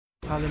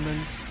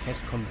Parliament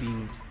has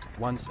convened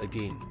once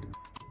again.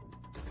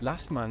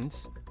 Last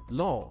month,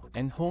 Law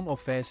and Home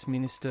Affairs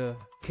Minister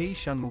K.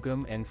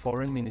 Shanmugam and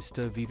Foreign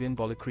Minister Vivian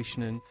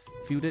Balakrishnan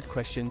fielded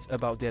questions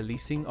about their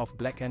leasing of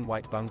black and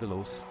white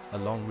bungalows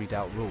along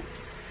Redoubt Road.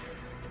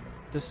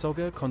 The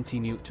saga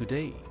continued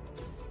today.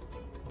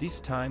 This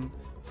time,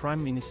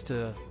 Prime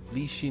Minister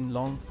Lee Hsien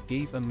Loong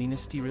gave a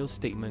ministerial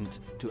statement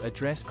to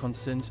address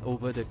concerns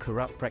over the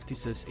Corrupt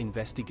Practices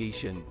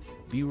Investigation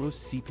Bureau's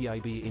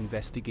CPIB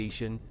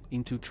investigation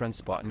into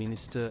Transport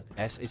Minister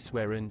S.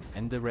 Iswaran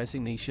and the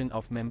resignation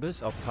of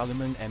Members of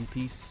Parliament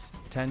MPs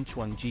Tan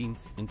Chuan Jin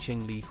and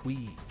Cheng Li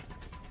Hui.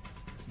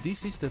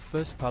 This is the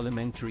first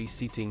parliamentary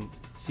sitting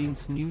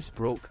since news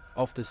broke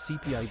of the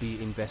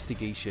CPIB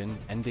investigation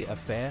and the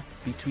affair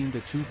between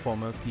the two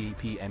former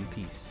PAP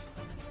MPs.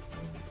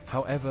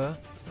 However,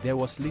 there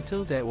was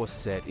little that was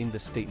said in the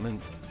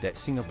statement that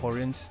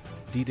Singaporeans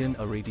didn't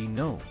already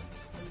know.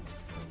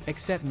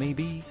 Except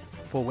maybe,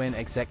 for when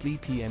exactly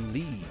PM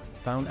Lee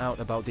found out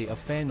about the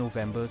affair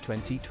November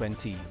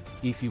 2020,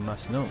 if you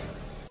must know.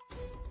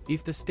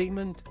 If the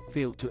statement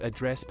failed to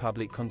address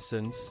public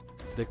concerns,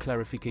 the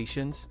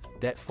clarifications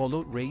that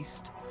followed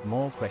raised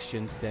more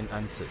questions than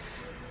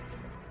answers.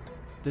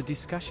 The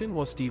discussion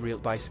was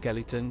derailed by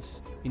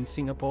skeletons in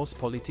Singapore's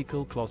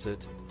political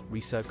closet.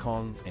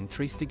 Resarcon and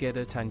Trace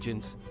Together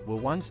tangents were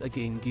once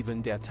again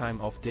given their time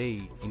of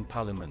day in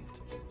Parliament.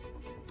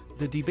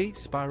 The debate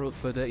spiraled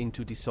further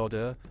into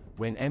disorder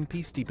when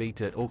MPs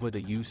debated over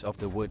the use of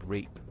the word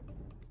rape.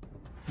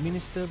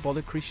 Minister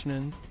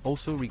Balakrishnan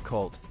also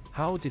recalled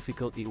how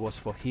difficult it was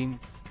for him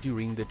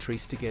during the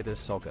Trace Together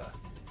saga.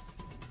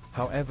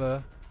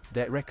 However,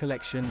 that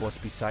recollection was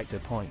beside the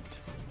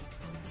point.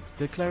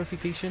 The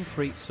clarification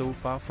frayed so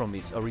far from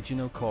its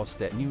original course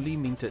that newly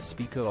minted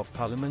Speaker of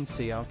Parliament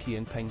Seah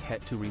Kian Peng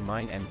had to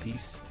remind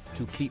MPs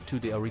to keep to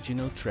the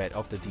original thread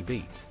of the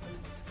debate.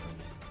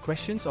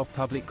 Questions of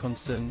public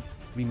concern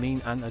remain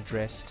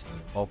unaddressed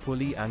or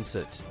poorly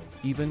answered,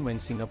 even when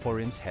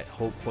Singaporeans had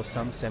hoped for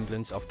some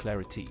semblance of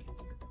clarity.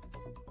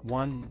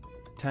 1.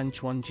 Tan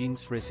Chuan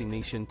Jin's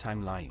resignation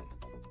timeline.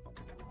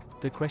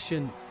 The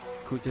question,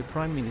 could the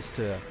Prime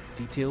Minister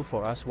detail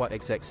for us what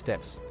exact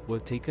steps were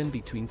taken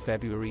between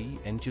February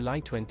and July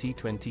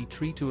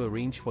 2023 to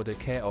arrange for the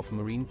care of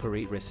Marine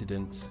Parade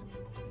residents?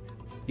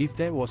 If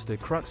that was the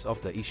crux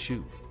of the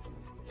issue,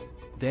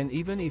 then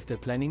even if the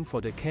planning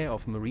for the care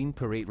of Marine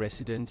Parade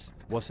residents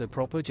was a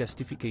proper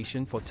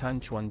justification for Tan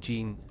Chuan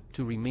Jin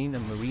to remain a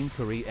Marine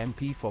Parade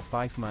MP for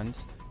 5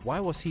 months, why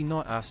was he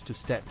not asked to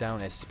step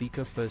down as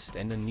Speaker first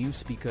and a new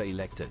Speaker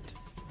elected?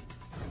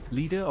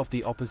 Leader of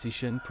the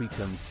Opposition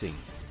Pritam Singh.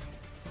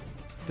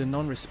 The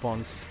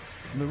non-response,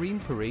 Marine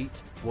Parade,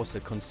 was a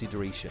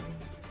consideration.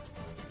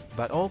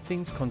 But all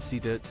things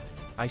considered,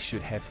 I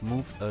should have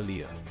moved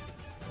earlier.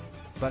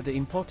 But the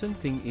important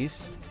thing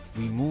is,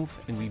 we moved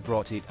and we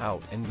brought it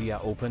out and we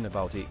are open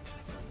about it.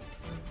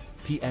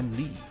 PM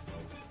Lee.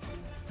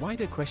 Why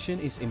the question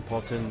is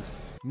important,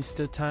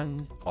 Mr.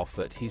 Tan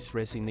offered his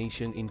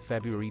resignation in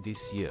February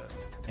this year,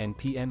 and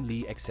PM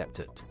Lee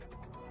accepted.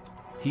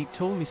 He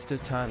told Mr.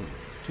 Tan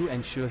to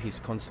ensure his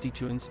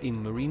constituents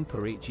in Marine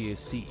Parade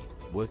GSC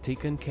were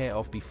taken care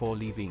of before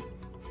leaving.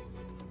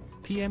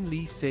 PM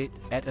Lee said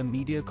at a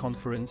media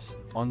conference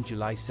on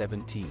July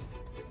 17.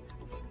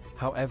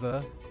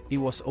 However, it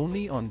was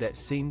only on that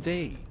same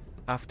day,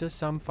 after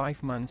some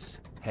 5 months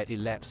had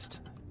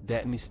elapsed,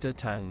 that Mr.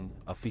 Tan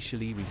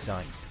officially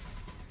resigned.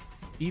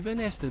 Even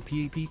as the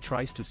PAP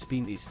tries to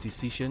spin its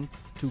decision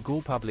to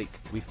go public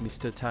with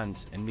Mr.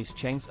 Tan's and Ms.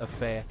 Cheng's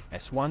affair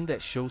as one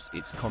that shows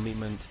its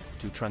commitment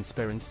to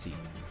transparency,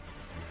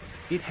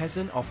 it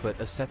hasn't offered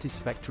a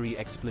satisfactory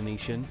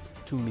explanation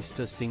to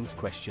Mr. Singh's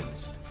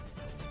questions.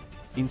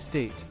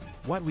 Instead,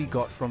 what we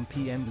got from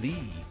PM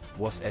Lee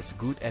was as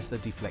good as a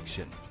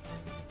deflection.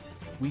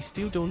 We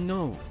still don't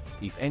know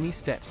if any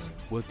steps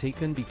were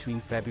taken between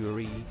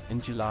February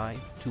and July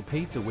to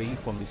pave the way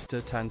for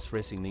Mr. Tan's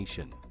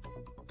resignation.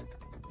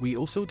 We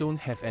also don't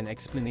have an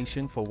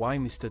explanation for why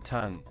Mr.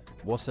 Tan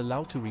was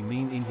allowed to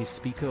remain in his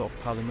Speaker of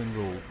Parliament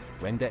role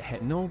when that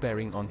had no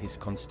bearing on his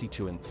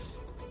constituents.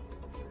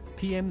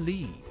 PM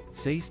Lee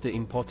says the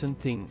important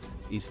thing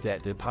is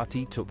that the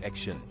party took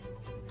action.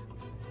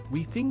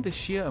 We think the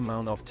sheer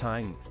amount of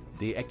time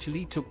they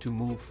actually took to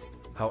move,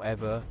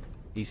 however,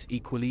 is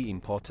equally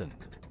important.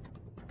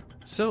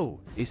 So,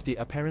 is the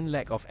apparent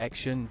lack of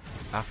action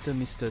after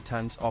Mr.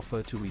 Tan's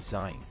offer to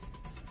resign.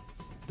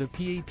 The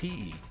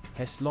PAP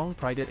has long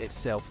prided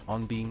itself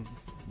on being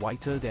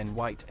whiter than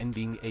white and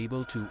being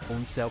able to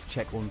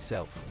own-self-check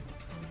own-self.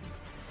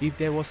 If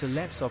there was a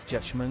lapse of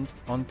judgment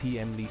on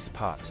PM Lee's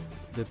part,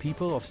 the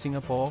people of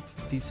Singapore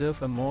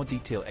deserve a more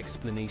detailed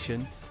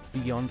explanation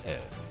beyond a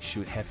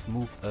should have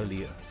moved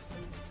earlier.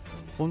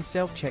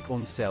 Own-self-check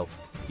own-self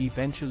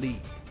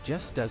eventually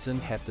just doesn't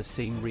have the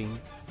same ring,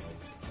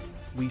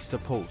 we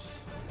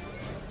suppose.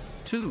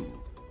 2.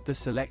 The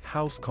Select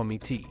House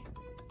Committee.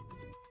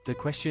 The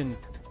question,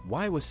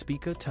 why was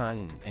Speaker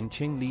Tan and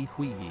Cheng Li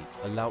Hui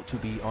allowed to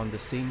be on the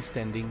same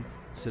standing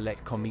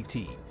Select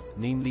Committee,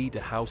 namely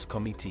the House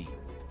Committee,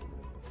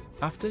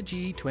 After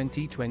GE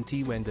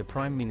 2020, when the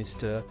Prime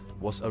Minister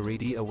was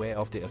already aware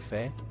of the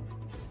affair?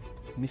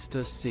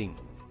 Mr. Singh.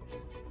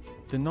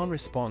 The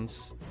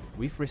non-response.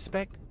 With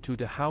respect to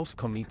the House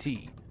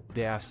Committee,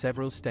 there are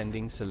several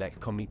standing select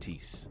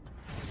committees.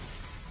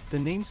 The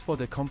names for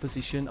the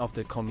composition of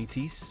the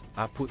committees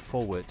are put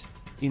forward,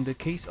 in the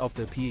case of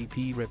the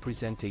PAP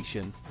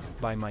representation,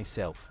 by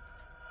myself.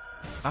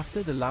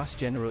 After the last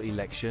general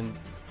election,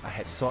 I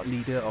had sought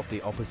leader of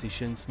the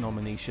opposition's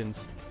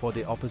nominations for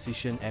the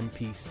opposition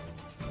MPs.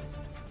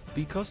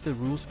 Because the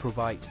rules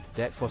provide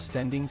that for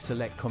standing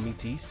select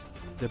committees,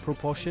 the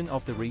proportion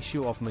of the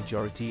ratio of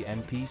majority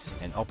MPs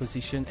and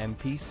opposition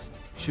MPs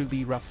should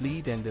be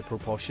roughly than the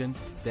proportion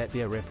that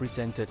they are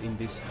represented in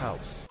this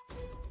House.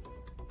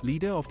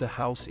 Leader of the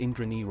House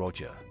Indrani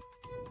Roger.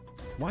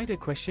 Why the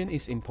question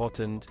is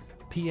important,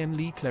 PM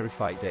Lee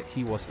clarified that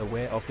he was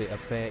aware of the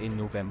affair in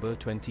November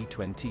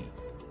 2020.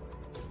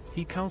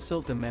 He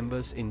counseled the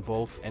members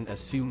involved and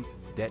assumed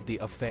that the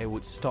affair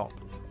would stop.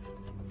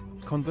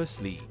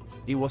 Conversely,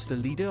 it was the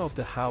leader of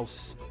the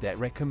House that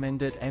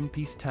recommended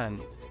MPs Tan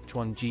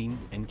Chuan Jin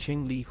and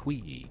Cheng Li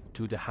Hui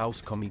to the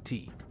House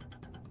Committee.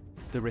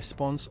 The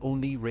response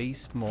only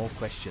raised more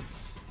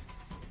questions.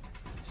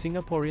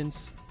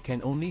 Singaporeans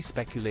can only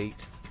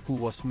speculate who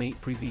was made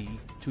privy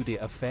to the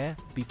affair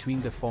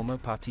between the former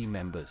party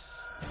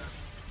members.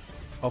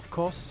 Of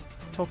course,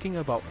 talking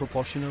about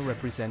proportional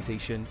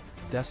representation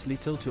does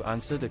little to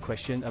answer the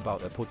question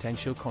about a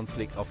potential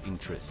conflict of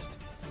interest.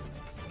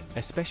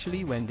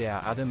 Especially when there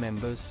are other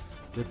members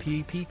the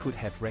PAP could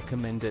have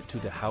recommended to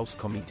the House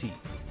Committee.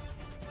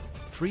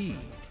 3.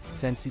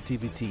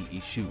 Sensitivity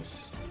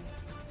issues.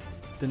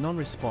 The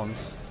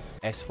non-response.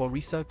 As for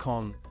Risa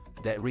Khan,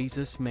 that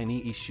raises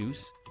many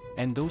issues,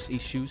 and those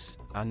issues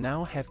are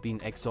now have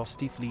been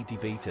exhaustively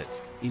debated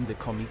in the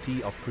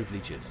Committee of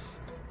Privileges.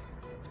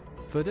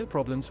 Further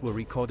problems were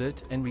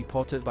recorded and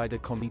reported by the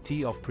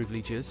Committee of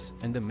Privileges,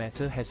 and the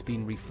matter has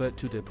been referred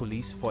to the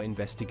police for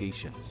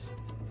investigations.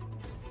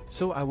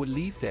 So I would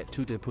leave that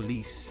to the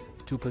police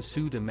to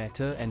pursue the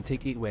matter and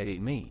take it where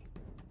it may.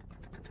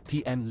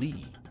 PM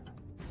Lee.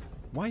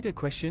 Why the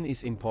question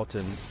is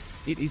important,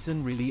 it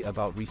isn't really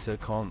about Risa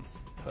Khan,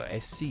 her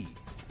SC.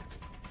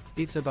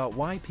 It's about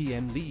why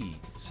PM Lee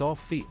saw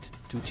fit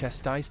to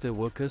chastise the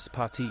Workers'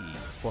 Party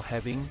for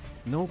having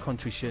no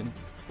contrition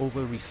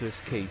over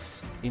Risa's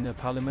case in a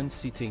parliament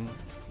sitting,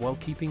 while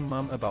keeping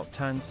mum about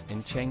Tan's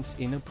and Cheng's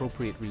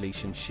inappropriate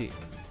relationship.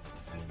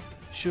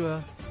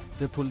 Sure,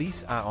 the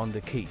police are on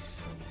the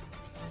case.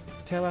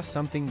 Tell us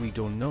something we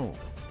don't know.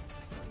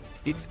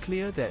 It's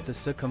clear that the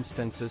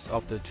circumstances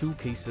of the two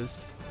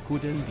cases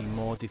couldn't be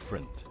more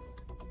different.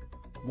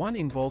 One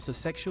involves a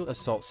sexual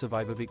assault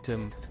survivor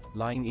victim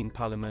lying in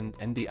Parliament,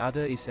 and the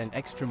other is an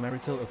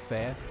extramarital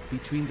affair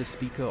between the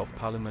Speaker of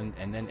Parliament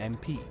and an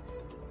MP.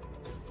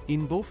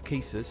 In both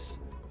cases,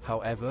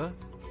 however,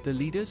 the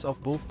leaders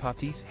of both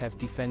parties have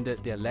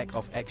defended their lack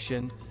of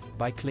action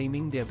by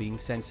claiming they're being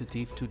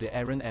sensitive to the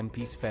errant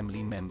MP's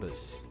family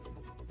members.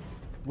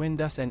 When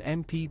does an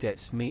MP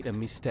that's made a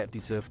misstep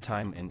deserve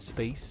time and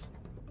space?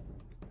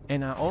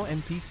 And are all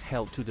MPs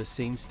held to the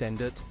same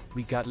standard,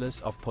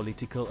 regardless of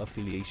political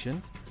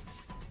affiliation?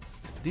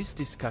 This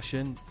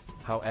discussion,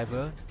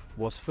 however,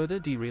 was further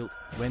derailed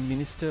when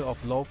Minister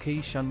of Law K.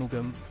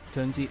 Shanmugam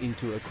turned it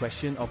into a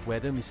question of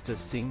whether Mr.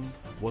 Singh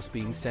was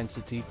being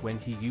sensitive when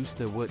he used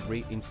the word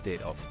rape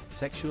instead of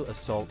sexual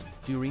assault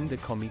during the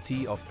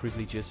Committee of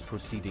Privileges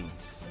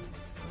proceedings.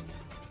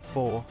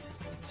 4.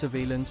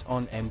 Surveillance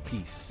on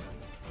MPs.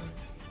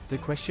 The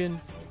question,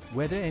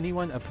 whether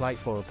anyone applied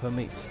for a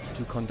permit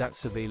to conduct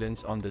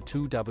surveillance on the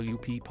two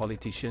WP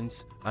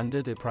politicians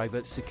under the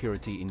Private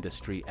Security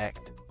Industry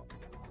Act.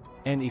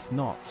 And if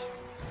not,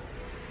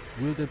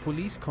 will the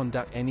police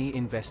conduct any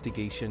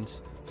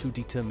investigations to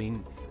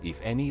determine if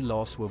any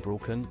laws were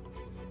broken?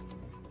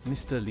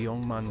 Mr.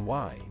 Leong Man,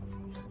 why?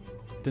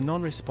 The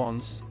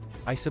non-response.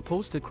 I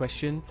suppose the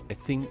question, I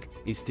think,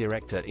 is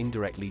directed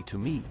indirectly to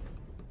me.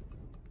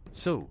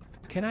 So,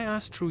 can I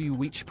ask through you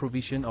which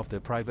provision of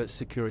the Private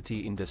Security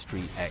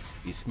Industry Act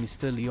is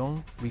Mr.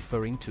 Leong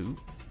referring to?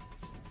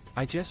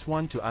 I just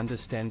want to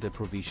understand the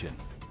provision,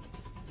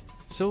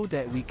 so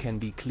that we can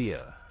be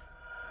clear.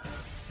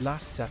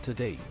 Last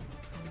Saturday,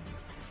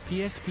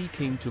 PSP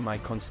came to my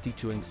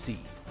constituency.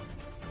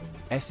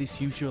 As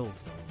is usual,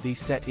 they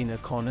sat in a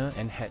corner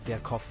and had their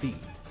coffee.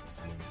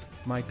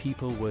 My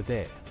people were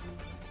there.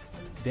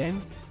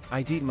 Then,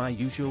 I did my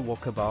usual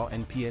walkabout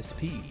and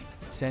PSP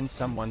sent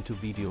someone to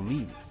video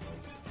me.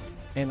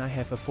 And I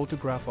have a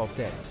photograph of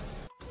that,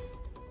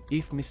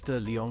 if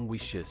Mr. Leong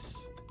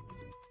wishes.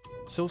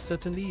 So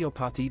certainly your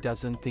party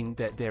doesn't think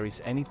that there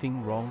is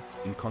anything wrong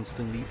in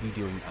constantly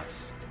videoing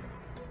us.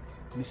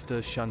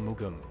 Mr.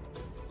 Shanmugam.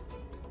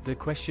 The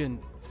question,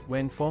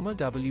 when former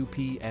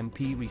WP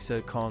MP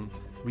Risa Khan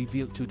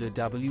revealed to the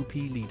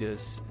WP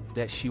leaders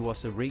that she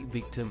was a rape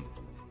victim,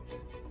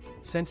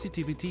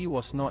 sensitivity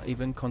was not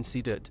even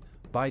considered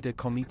by the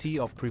Committee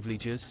of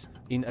Privileges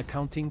in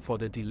accounting for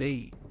the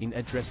delay in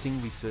addressing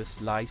Risa's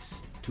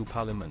lies to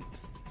Parliament.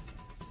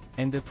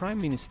 And the Prime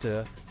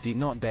Minister did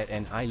not bat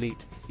an eyelid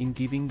in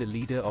giving the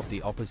leader of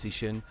the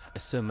opposition a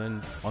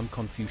sermon on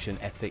Confucian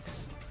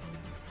ethics,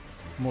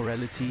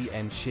 morality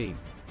and shame.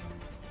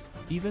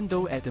 Even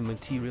though at the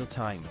material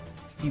time,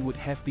 he would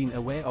have been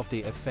aware of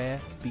the affair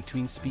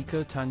between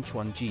Speaker Tan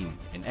Chuan Jin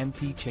and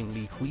MP Cheng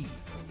Li Hui.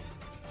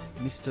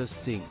 Mr.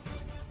 Singh.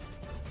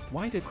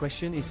 Why the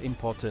question is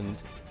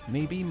important,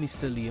 maybe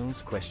Mr.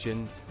 Leong's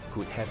question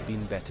could have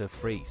been better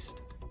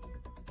phrased.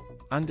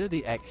 Under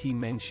the Act he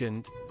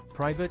mentioned,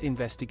 private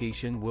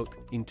investigation work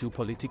into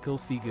political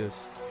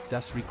figures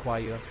does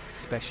require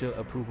special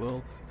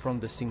approval from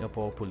the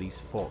Singapore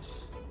Police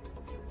Force.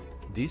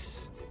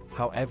 This,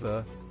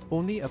 however,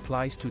 only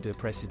applies to the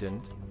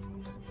President,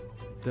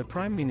 the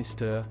Prime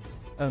Minister,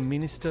 a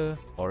Minister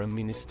or a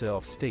Minister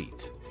of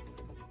State.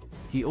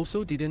 He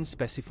also didn't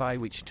specify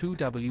which two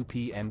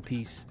WP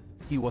MPs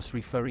he was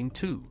referring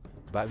to,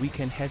 but we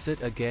can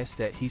hazard a guess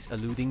that he's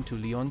alluding to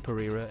Leon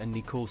Pereira and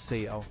Nicole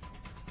Seow,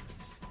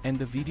 and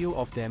the video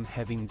of them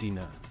having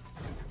dinner.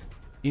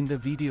 In the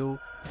video,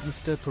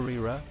 Mr.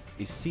 Pereira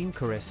is seen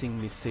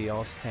caressing Ms.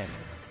 Seow's hand.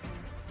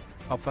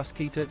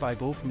 Obfuscated by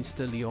both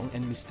Mr. Leong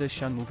and Mr.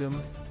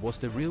 Shanmugam, was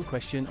the real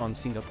question on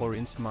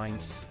Singaporeans'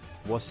 minds.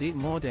 Was it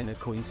more than a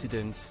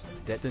coincidence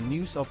that the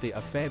news of the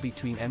affair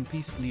between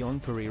MPs Leon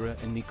Pereira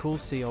and Nicole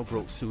Seow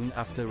broke soon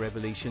after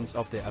revelations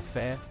of the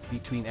affair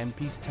between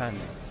MPs Tan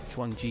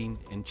Chuan Jin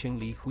and Cheng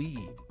Li Hui?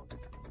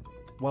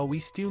 While we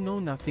still know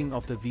nothing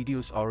of the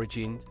video's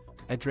origin,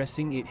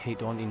 addressing it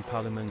head-on in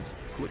Parliament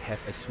could have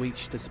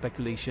assuaged the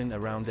speculation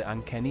around the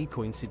uncanny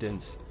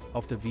coincidence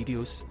of the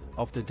videos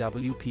of the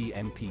WP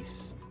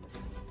MPs.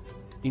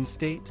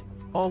 Instead,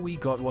 all we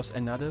got was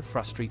another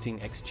frustrating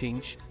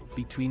exchange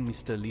between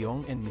Mr.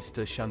 Leong and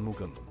Mr.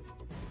 Shanmugam.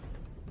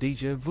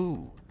 Deja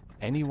vu,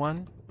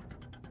 anyone?